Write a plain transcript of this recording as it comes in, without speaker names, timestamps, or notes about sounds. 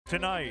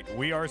Tonight,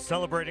 we are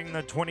celebrating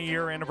the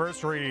 20-year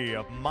anniversary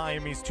of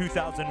Miami's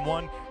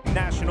 2001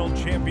 National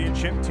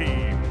Championship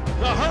team.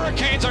 The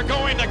Hurricanes are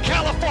going to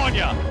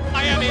California.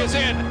 Miami is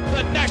in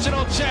the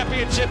National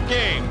Championship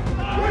game.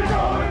 We're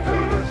going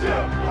to the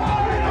ship.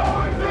 We're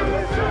going to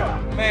the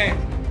ship. Man,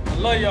 I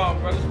love y'all,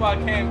 bro. That's why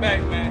I came back,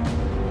 man.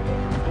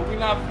 But we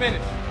not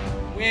finished.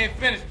 We ain't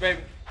finished, baby.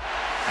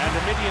 And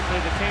immediately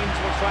the Canes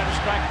will try to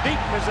strike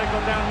deep as they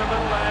go down the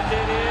middle, and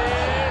it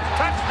is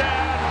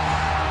touchdown!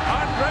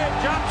 Andre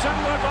Johnson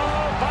was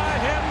all by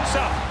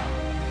himself.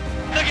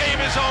 The game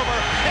is over.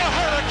 The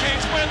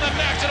Hurricanes win the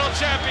national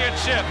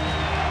championship.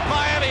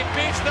 Miami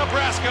beats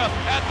Nebraska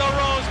at the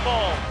Rose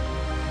Bowl.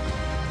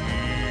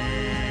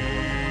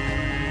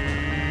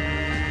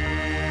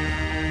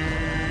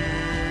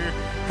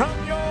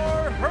 Come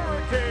your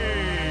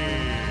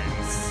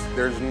Hurricanes!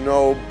 There's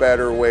no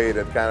better way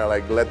to kind of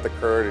like let the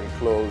curtain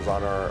close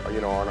on our,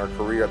 on our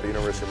career at the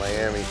University of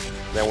Miami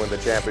than win the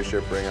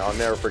championship ring. I'll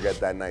never forget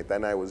that night.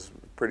 That night was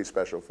pretty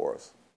special for us.